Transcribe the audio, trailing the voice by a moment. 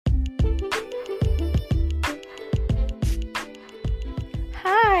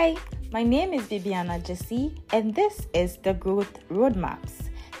Hi, my name is Bibiana Jesse, and this is The Growth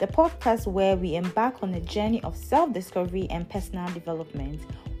Roadmaps, the podcast where we embark on a journey of self-discovery and personal development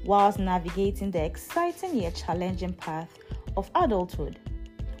whilst navigating the exciting yet challenging path of adulthood.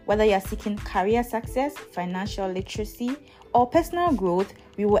 Whether you're seeking career success, financial literacy, or personal growth,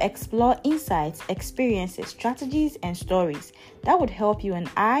 we will explore insights, experiences, strategies, and stories that would help you and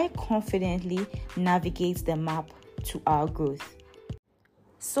I confidently navigate the map to our growth.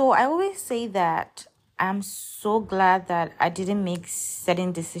 So I always say that I'm so glad that I didn't make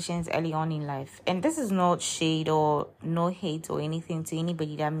certain decisions early on in life. And this is not shade or no hate or anything to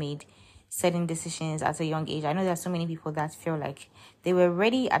anybody that made certain decisions at a young age. I know there are so many people that feel like they were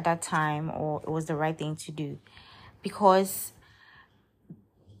ready at that time or it was the right thing to do. Because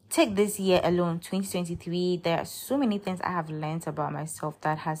take this year alone, 2023, there are so many things I have learned about myself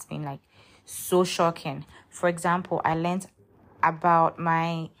that has been like so shocking. For example, I learned about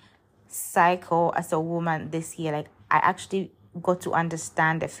my cycle as a woman this year. Like, I actually got to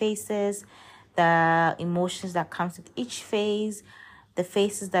understand the phases, the emotions that comes with each phase, the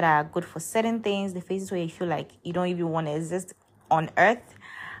phases that are good for certain things, the phases where you feel like you don't even want to exist on earth.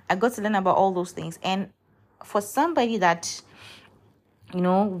 I got to learn about all those things. And for somebody that,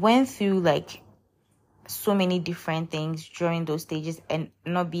 went through like so many different things during those stages and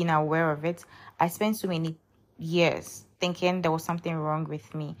not being aware of it, I spent so many years thinking there was something wrong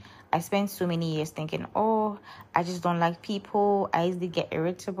with me. I spent so many years thinking, I just don't like people. I easily get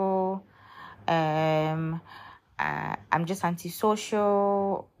irritable. I'm just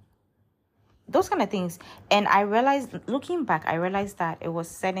antisocial. Those kind of things. And I realized, looking back, that it was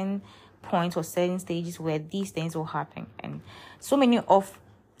certain points or certain stages where these things will happen. And so many of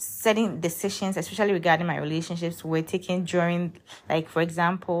certain decisions, especially regarding my relationships, were taken during, like, for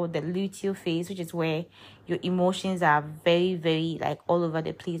example, the luteal phase, which is where your emotions are very, very, like, all over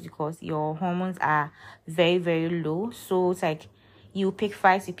the place because your hormones are very, very low. So it's like you pick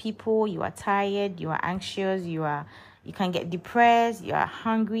fights with people, you are tired, you are anxious, you can get depressed, you are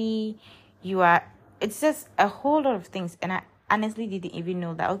hungry, it's just a whole lot of things. And I honestly didn't even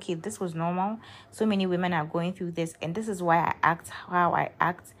know that, okay, this was normal. So many women are going through this, and this is why I act how I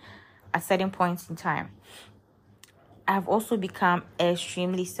act at certain points in time. I've also become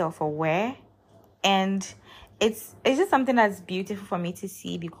extremely self-aware, and it's just something that's beautiful for me to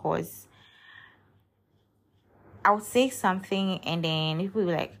see, because I would say something and then people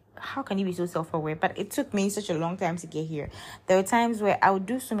will be like, how can you be so self-aware? But it took me such a long time to get here. There were times where I would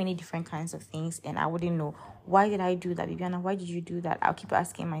do so many different kinds of things and I wouldn't know, why did I do that, Viviana? Why did you do that? I'll keep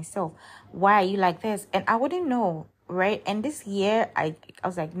asking myself, why are you like this? And I wouldn't know, right? And this year, I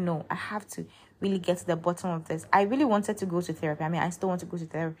was like, no, I have to really get to the bottom of this. I really wanted to go to therapy. I mean, I still want to go to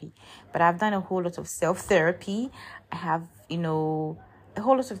therapy, but I've done a whole lot of self-therapy. I have, a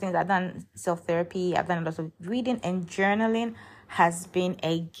whole lot of things. I've done self-therapy. I've done a lot of reading, and journaling has been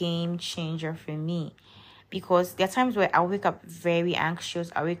a game changer for me, because there are times where I wake up very anxious.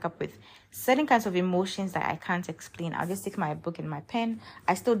 I wake up with certain kinds of emotions that I can't explain. I'll just take my book and my pen.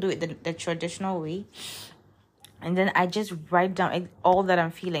 I still do it the traditional way. And then I just write down all that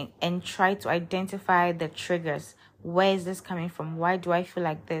I'm feeling and try to identify the triggers. Where is this coming from? Why do I feel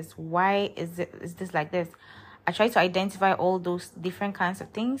like this? Why is this like this? I try to identify all those different kinds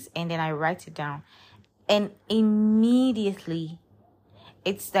of things, and then I write it down. And immediately,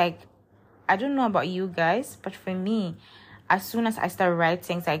 it's like, I don't know about you guys, but for me, as soon as I start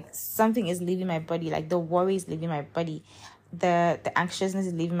writing, it's like something is leaving my body, like the worry is leaving my body, the anxiousness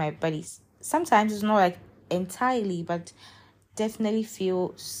is leaving my body. Sometimes it's not like entirely, but definitely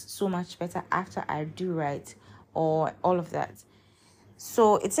feel so much better after I do write or all of that.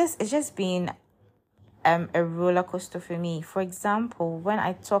 So it's just been a roller coaster for me. For example, when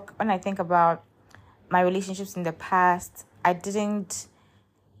I think about my relationships in the past, I didn't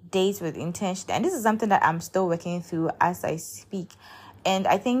date with intention, and this is something that I'm still working through as I speak. And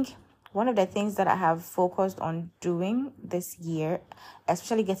I think one of the things that I have focused on doing this year,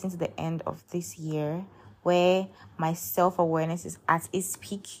 especially getting to the end of this year, where my self-awareness is at its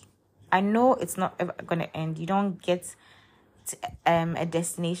peak. I know it's not ever going to end. You don't get to, a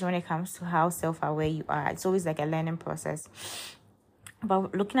destination when it comes to how self-aware you are. It's always like a learning process.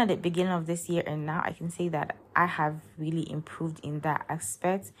 But looking at the beginning of this year and now, I can say that I have really improved in that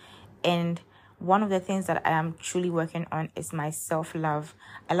aspect. And one of the things that I am truly working on is my self-love.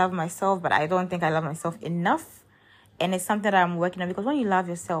 I love myself, but I don't think I love myself enough. And it's something that I'm working on, because when you love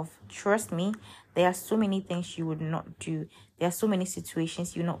yourself, trust me, There are so many things you would not do. There are so many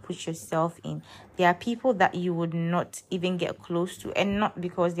situations you not put yourself in. There are people that you would not even get close to, and not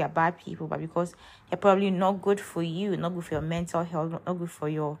because they are bad people, but because they're probably not good for you, not good for your mental health, not good for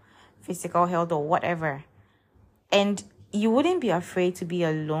your physical health or whatever. And you wouldn't be afraid to be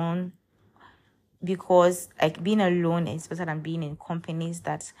alone, because like being alone is better than being in companies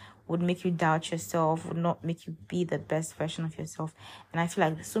that would make you doubt yourself, would not make you be the best version of yourself. And I feel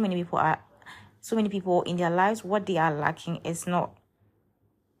like so many people in their lives, what they are lacking is not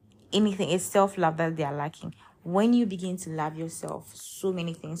anything, it's self-love that they are lacking. When you begin to love yourself, so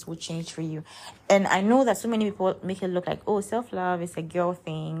many things will change for you. And I know that so many people make it look like, oh, self-love is a girl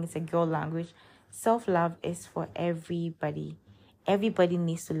thing, it's a girl language. Self-love is for everybody. Everybody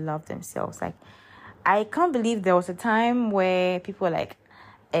needs to love themselves. Like, I can't believe there was a time where people were like,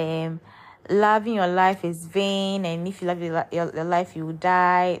 loving your life is vain, and if you love your life, you will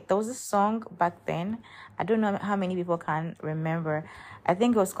die. There was a song back then. I don't know how many people can remember. I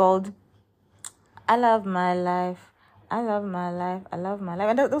think it was called I Love My Life, I Love My Life, I Love My Life.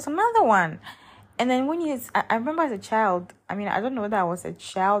 And there was another one. And then I remember as a child, I mean, I don't know whether I was a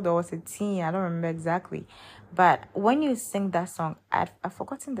child or was a teen, I don't remember exactly. But when you sing that song, I've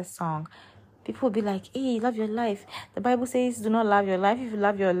forgotten the song. People will be like, hey, love your life. The Bible says, do not love your life. If you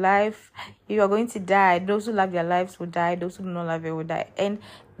love your life, you are going to die. Those who love their lives will die. Those who do not love it will die. And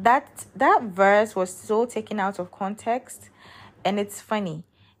that verse was so taken out of context. And it's funny.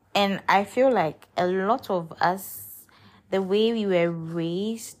 And I feel like a lot of us, the way we were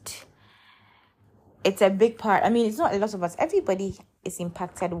raised, it's a big part. I mean, it's not a lot of us. Everybody is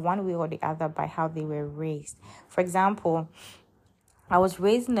impacted one way or the other by how they were raised. For example, I was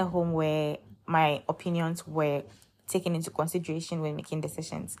raised in a home where my opinions were taken into consideration when making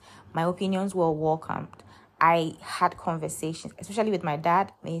decisions. My opinions were welcomed. I had conversations, especially with my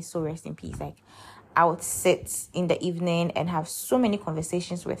dad. May he so rest in peace. Like, I would sit in the evening and have so many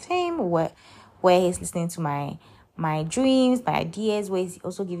conversations with him where he's listening to my dreams, my ideas, where he's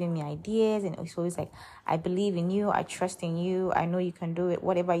also giving me ideas. And it's always like, I believe in you, I trust in you, I know you can do it.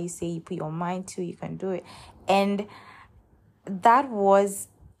 Whatever you say, you put your mind to, you can do it. And that was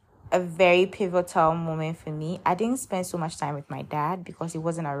a very pivotal moment for me. I didn't spend so much time with my dad because he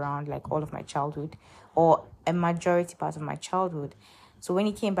wasn't around like all of my childhood, or a majority part of my childhood. So when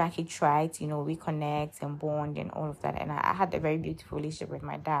he came back, he tried to, reconnect and bond and all of that. And I had a very beautiful relationship with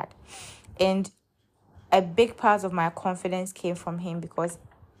my dad. And a big part of my confidence came from him, because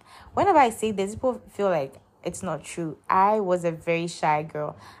whenever I say this, people feel like it's not true. I was a very shy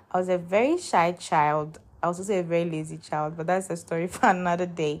girl. I was a very shy child. I was also a very lazy child, but that's a story for another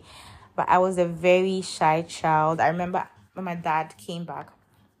day. But I was a very shy child. I remember when my dad came back,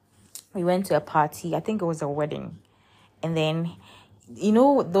 we went to a party. I think it was a wedding. And then,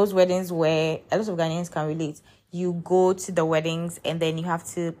 those weddings where a lot of Ghanaians can relate. You go to the weddings and then you have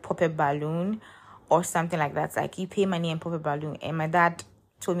to pop a balloon or something like that. It's like you pay money and pop a balloon. And my dad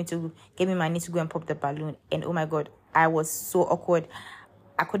told me to give me money to go and pop the balloon. And oh my God, I was so awkward.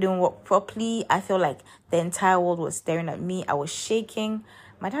 I couldn't walk properly. I felt like the entire world was staring at me. I was shaking.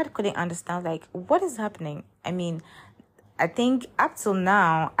 My dad couldn't understand, like, what is happening? I mean, I think up till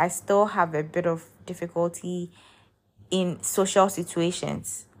now, I still have a bit of difficulty in social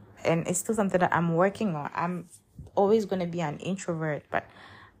situations. And it's still something that I'm working on. I'm always going to be an introvert. But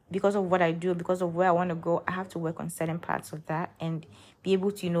because of what I do, because of where I want to go, I have to work on certain parts of that and be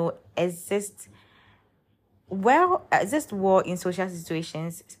able to, exist well in social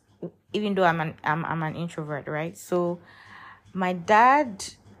situations, even though I'm an introvert, right? So my dad,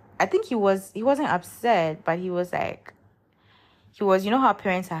 I think he wasn't upset, but he was like, how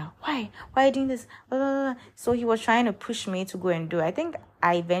parents are, why are you doing this? So he was trying to push me to go and do it. I think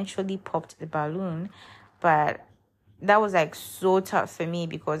I eventually popped the balloon, but that was like so tough for me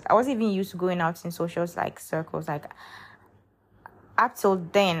because I wasn't even used to going out in social circles. Like, up till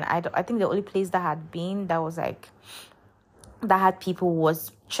then, I think the only place that had people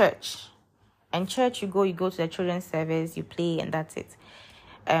was church. And church, you go to the children's service, you play, and that's it.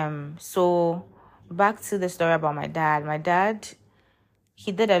 So back to the story about my dad. My dad,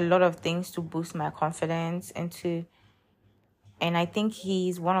 he did a lot of things to boost my confidence and I think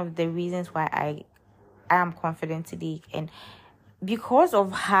he's one of the reasons why I am confident today. And because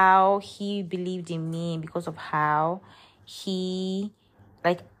of how he believed in me, because of how he,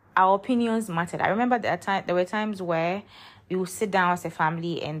 our opinions mattered. I remember there were times where we would sit down as a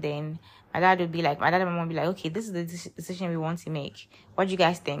family, and then my dad and my mom would be like, okay, this is the decision we want to make. What do you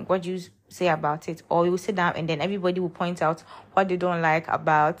guys think? What do you say about it? Or we would sit down and then everybody would point out what they don't like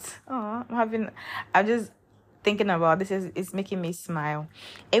about, thinking about this is making me smile.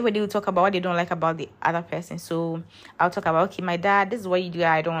 Everybody will talk about what they don't like about the other person. So I'll talk about, okay, my dad, this is what you do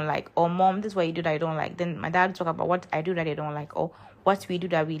that I don't like, or mom, this is what you do that I don't like. Then my dad will talk about what I do that I don't like, or what we do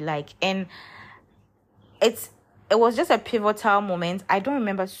that we like. And it was just a pivotal moment. I don't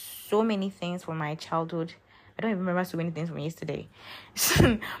remember so many things from my childhood. I don't even remember so many things from yesterday.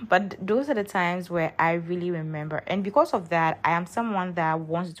 But those are the times where I really remember. And because of that, I am someone that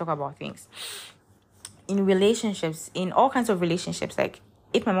wants to talk about things. In relationships, in all kinds of relationships, like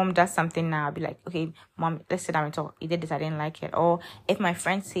if my mom does something now, I'll be like, okay, mom, let's sit down and talk. You did this, I didn't like it. Or if my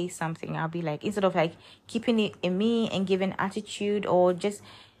friend says something, I'll be like, instead of like keeping it in me and giving attitude or just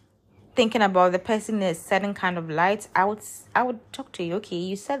thinking about the person in a certain kind of light, I would talk to you. Okay,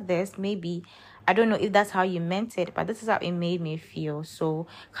 you said this, maybe I don't know if that's how you meant it, but this is how it made me feel. So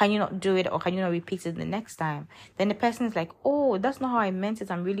can you not do it, or can you not repeat it the next time? Then the person is like, oh, that's not how I meant it.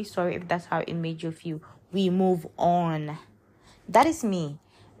 I'm really sorry if that's how it made you feel. We move on. That is me.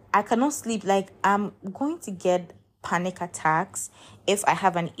 I cannot sleep. Like, I'm going to get panic attacks if I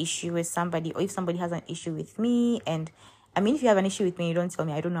have an issue with somebody, or if somebody has an issue with me. And I mean, if you have an issue with me, you don't tell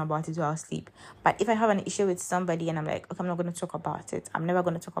me, I don't know about it, so I'll sleep. But if I have an issue with somebody and I'm like, okay, I'm not going to talk about it, I'm never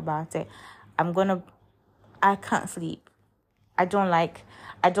going to talk about it, I can't sleep. I don't like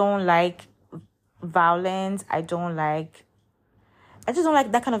violence. I just don't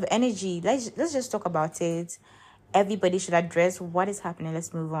like that kind of energy. Let's just talk about it. Everybody should address what is happening.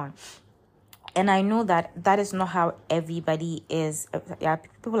 Let's move on. And I know that is not how everybody is. Yeah,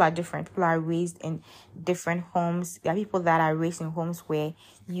 people are different. People are raised in different homes. There are people that are raised in homes where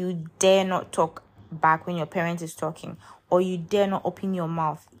you dare not talk back when your parent is talking, or you dare not open your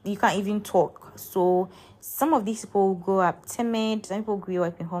mouth. You can't even talk. So some of these people grow up timid. Some people grow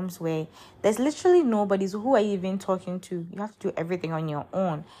up in homes where there's literally nobody. So who are you even talking to? You have to do everything on your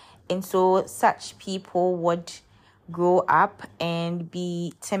own. And so such people would grow up and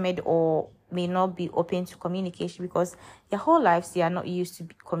be timid, or may not be open to communication, because their whole lives they are not used to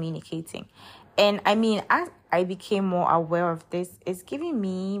communicating. And I mean, as I became more aware of this, it's giving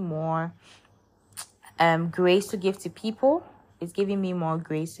me more grace to give to people. It's giving me more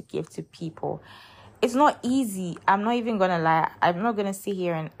grace to give to people. It's not easy. I'm not even gonna lie. I'm not gonna sit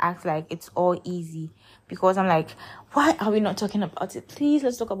here and act like it's all easy, because I'm like, why are we not talking about it? Please,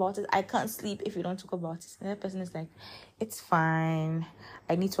 let's talk about it. I can't sleep if we don't talk about it. And that person is like, it's fine.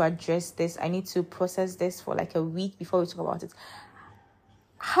 I need to address this. I need to process this for like a week before we talk about it.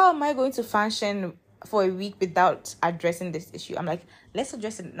 How am I going to function for a week without addressing this issue? I'm like, let's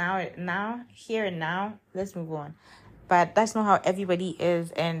address it now, here and now. Let's move on. But that's not how everybody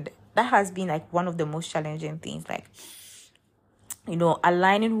is, and that has been like one of the most challenging things, like, you know,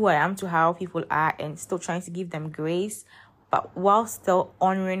 aligning who I am to how people are, and still trying to give them grace, but while still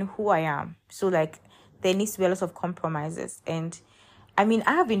honoring who I am. So like, there needs to be a lot of compromises. And I mean,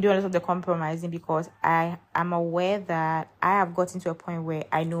 I have been doing a lot of the compromising because I am aware that I have gotten to a point where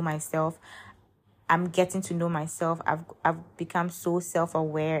I know myself. I'm getting to know myself. I've become so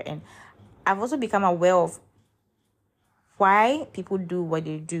self-aware, and I've also become aware of why people do what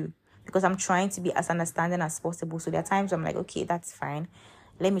they do, because I'm trying to be as understanding as possible. So there are times I'm like, okay, that's fine.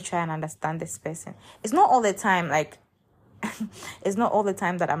 Let me try and understand this person. It's not all the time, like, it's not all the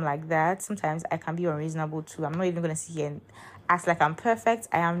time that I'm like that. Sometimes I can be unreasonable too. I'm not even going to sit here and act like I'm perfect.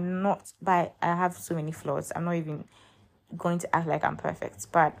 I am not, but I have so many flaws. I'm not even going to act like I'm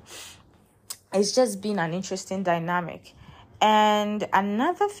perfect. But it's just been an interesting dynamic. And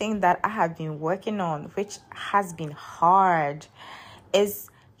another thing that I have been working on, which has been hard, is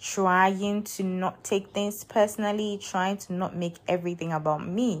trying to not take things personally, trying to not make everything about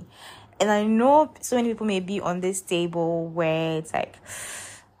me. And I know so many people may be on this table where it's like,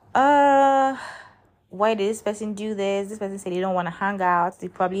 why did this person do this? This person said they don't want to hang out. They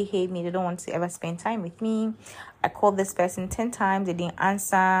probably hate me. They don't want to ever spend time with me. I called this person 10 times. They didn't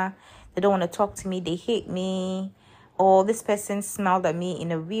answer. They don't want to talk to me. They hate me. Or this person smiled at me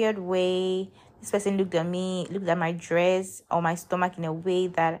in a weird way. This person looked at my dress or my stomach in a way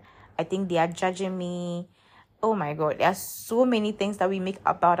that I think they are judging me. Oh my God, there are so many things that we make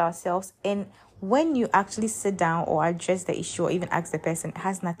about ourselves. And when you actually sit down or address the issue or even ask the person, it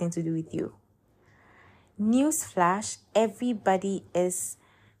has nothing to do with you. Newsflash, everybody is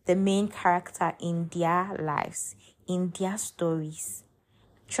the main character in their lives, in their stories.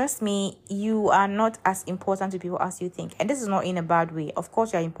 Trust me, you are not as important to people as you think. And this is not in a bad way. Of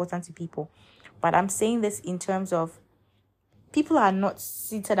course, you are important to people. But I'm saying this in terms of people are not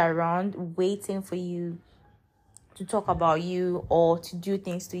seated around waiting for you to talk about you or to do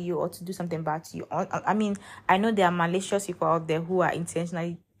things to you or to do something bad to you. I mean, I know there are malicious people out there who are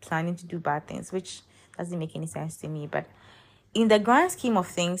intentionally planning to do bad things, which doesn't make any sense to me. But in the grand scheme of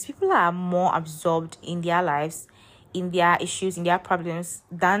things, people are more absorbed in their lives, in their issues, in their problems,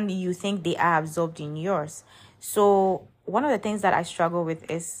 than you think they are absorbed in yours. So one of the things that I struggle with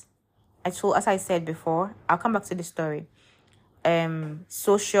is, as I said before, I'll come back to the story.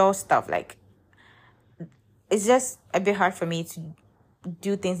 Social stuff, like, it's just a bit hard for me to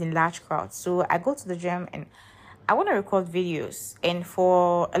do things in large crowds. So I go to the gym and I want to record videos. And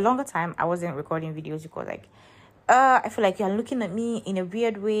for a longer time, I wasn't recording videos because, like, I feel like you're looking at me in a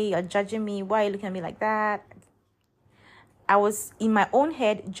weird way. You're judging me. Why are you looking at me like that? I was in my own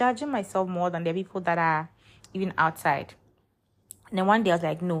head judging myself more than the people that are even outside. And then one day I was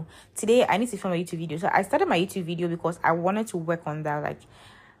like, no, today I need to film a YouTube video. So I started my YouTube video because I wanted to work on that. Like,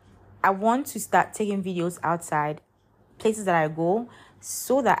 I want to start taking videos outside, places that I go,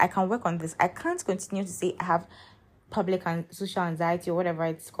 so that I can work on this. I can't continue to say I have public and social anxiety or whatever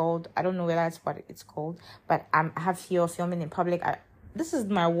it's called. I don't know whether that's what it's called, but I have fear of filming in public. This is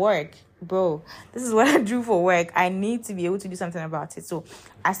my work, bro. This is what I do for work. I need to be able to do something about it. So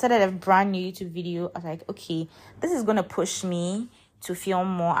I started a brand new YouTube video. I was like, okay, this is going to push me to film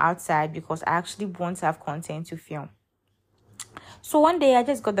more outside because I actually want to have content to film. So one day I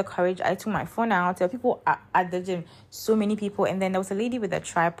just got the courage. I took my phone out. There were people at the gym, so many people. And then there was a lady with a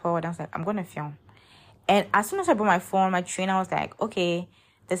tripod. I was like, I'm going to film. And as soon as I brought my phone, my trainer was like, okay,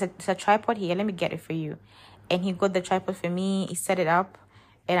 there's a tripod here. Let me get it for you. And he got the tripod for me. He set it up.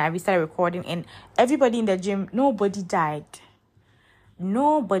 And I restarted recording. And everybody in the gym, nobody died.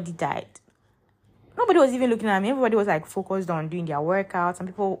 Nobody died. Nobody was even looking at me. Everybody was like focused on doing their workout. Some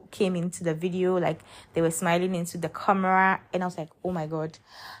people came into the video, like they were smiling into the camera. And I was like, oh my God.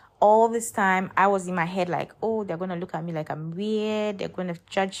 All this time, I was in my head like, oh, they're going to look at me like I'm weird. They're going to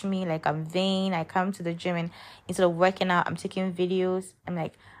judge me like I'm vain. I come to the gym and instead of working out, I'm taking videos. I'm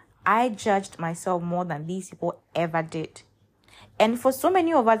like, I judged myself more than these people ever did. And for so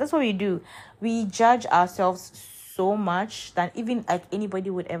many of us, that's what we do. We judge ourselves so much than even like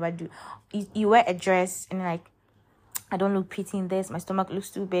anybody would ever do. You wear a dress and like, I don't look pretty in this. My stomach looks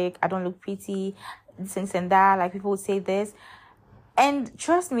too big. I don't look pretty. This and that. Like, people would say this. And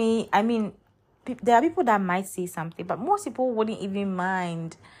trust me, I mean, there are people that might say something, but most people wouldn't even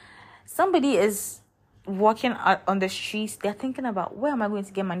mind. Somebody is walking out on the streets. They're thinking about, where am I going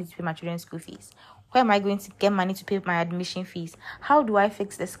to get money to pay my children's school fees? Where am I going to get money to pay my admission fees? How do I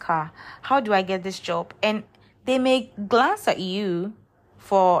fix this car? How do I get this job? And they may glance at you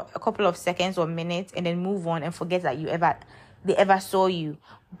for a couple of seconds or minutes and then move on and forget that they ever saw you.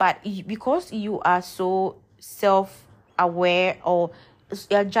 But because you are so self-aware or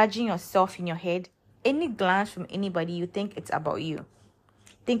you're judging yourself in your head, any glance from anybody, you think it's about you.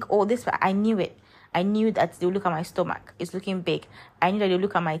 Think, oh, I knew it. I knew that they'll look at my stomach. It's looking big. I knew that they'll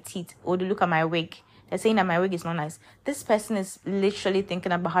look at my teeth or they'll look at my wig. They're saying that my wig is not nice. This person is literally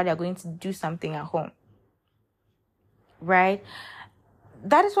thinking about how they're going to do something at home. Right?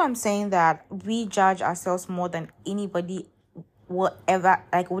 That is why I'm saying that we judge ourselves more than anybody would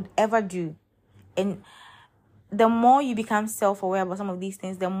ever do. And the more you become self-aware about some of these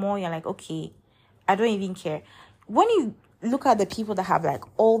things, the more you're like, okay, I don't even care. When you look at the people that have like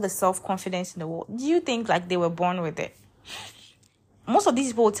all the self-confidence in the world, do you think like they were born with it? Most of these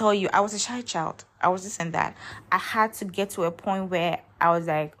people will tell you, I was a shy child. I was this and that. I had to get to a point where I was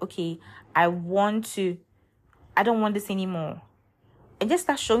like, okay, I don't want this anymore. And just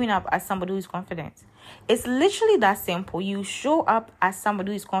start showing up as somebody who is confident. It's literally that simple. You show up as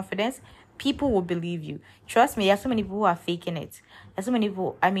somebody who is confident, people will believe you. Trust me, there are so many people who are faking it. There's so many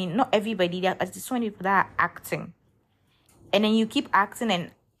people, I mean, not everybody, there's so many people that are acting. And then you keep acting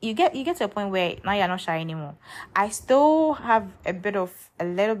and you get to a point where now you're not shy anymore. I still have a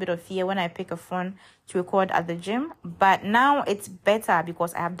little bit of fear when I pick a phone to record at the gym. But now it's better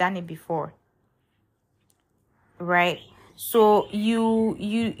because I have done it before. Right? So you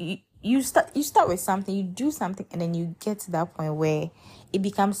start with something, you do something, and then you get to that point where it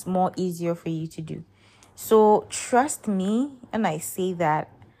becomes more easier for you to do. So trust me, and I say that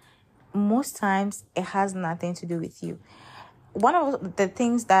most times it has nothing to do with you. One of the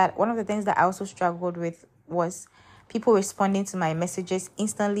things that I also struggled with was people responding to my messages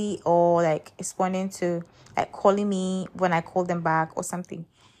instantly, or like responding to like calling me when I call them back or something.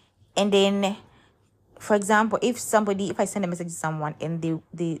 And then, for example, if I send a message to someone and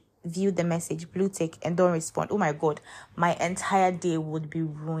they view the message, blue tick, and don't respond, oh my God, my entire day would be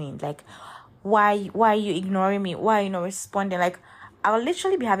ruined. Like, why are you ignoring me? Why are you not responding? Like, I'll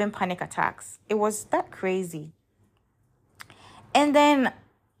literally be having panic attacks. It was that crazy. And then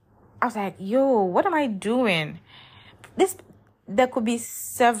I was like, yo, what am I doing? This there could be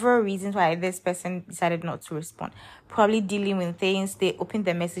several reasons why this person decided not to respond. Probably dealing with things, they open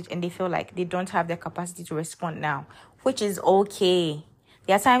the message and they feel like they don't have the capacity to respond now, which is okay.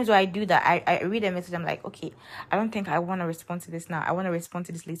 There are times where I do that. I read a message, I'm like, okay, I don't think I want to respond to this now. I want to respond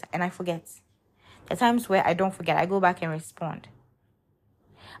to this later, and I forget. There are times where I don't forget. I go back and respond.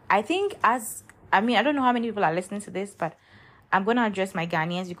 I think I don't know how many people are listening to this, but I'm going to address my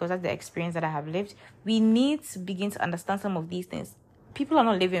Ghanaians because that's the experience that I have lived. We need to begin to understand some of these things. People are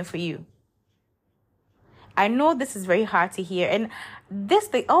not living for you. I know this is very hard to hear. And this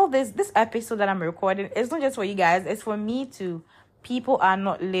episode that I'm recording, it's not just for you guys. It's for me too. People are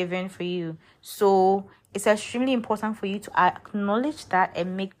not living for you. So it's extremely important for you to acknowledge that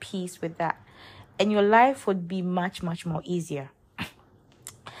and make peace with that. And your life would be much, much more easier.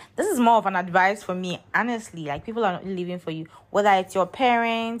 This is more of an advice for me, honestly. Like, people are not living for you. Whether it's your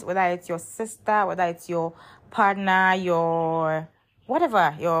parents, whether it's your sister, whether it's your partner, your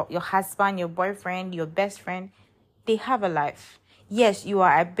whatever, your husband, your boyfriend, your best friend, they have a life. Yes, you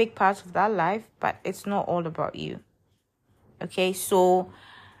are a big part of that life, but it's not all about you. Okay, so,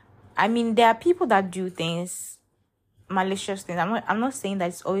 there are people that do things, malicious things. I'm not saying that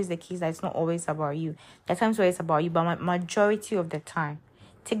it's always the case, that it's not always about you. There are times where it's about you, but majority of the time,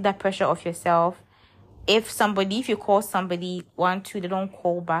 take that pressure off yourself. If you call somebody, they don't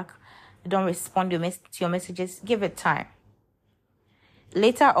call back, they don't respond to your messages, give it time.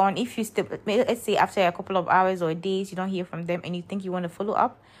 Later on, if you still, let's say after a couple of hours or days, you don't hear from them and you think you want to follow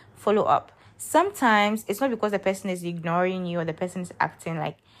up. Sometimes it's not because the person is ignoring you or the person is acting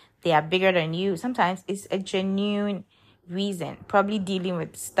like they are bigger than you. Sometimes it's a genuine reason, probably dealing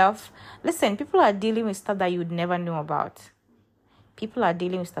with stuff. Listen, people are dealing with stuff that you would never know about.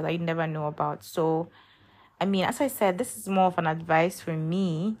 So, as I said, this is more of an advice for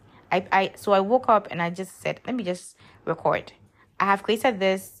me. So I woke up and I just said, let me just record. I have created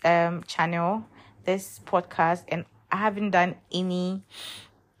this channel, this podcast, and I haven't done any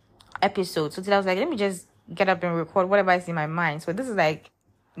episodes. So today I was like, let me just get up and record whatever is in my mind. So this is like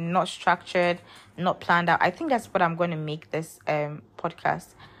not structured, not planned out. I think that's what I'm going to make this podcast.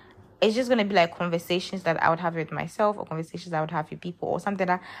 It's just going to be like conversations that I would have with myself, or conversations I would have with people, or something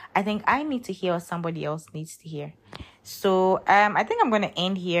that I think I need to hear or somebody else needs to hear. So I think I'm going to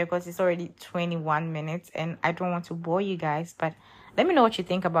end here because it's already 21 minutes and I don't want to bore you guys. But let me know what you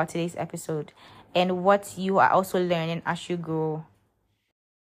think about today's episode and what you are also learning as you grow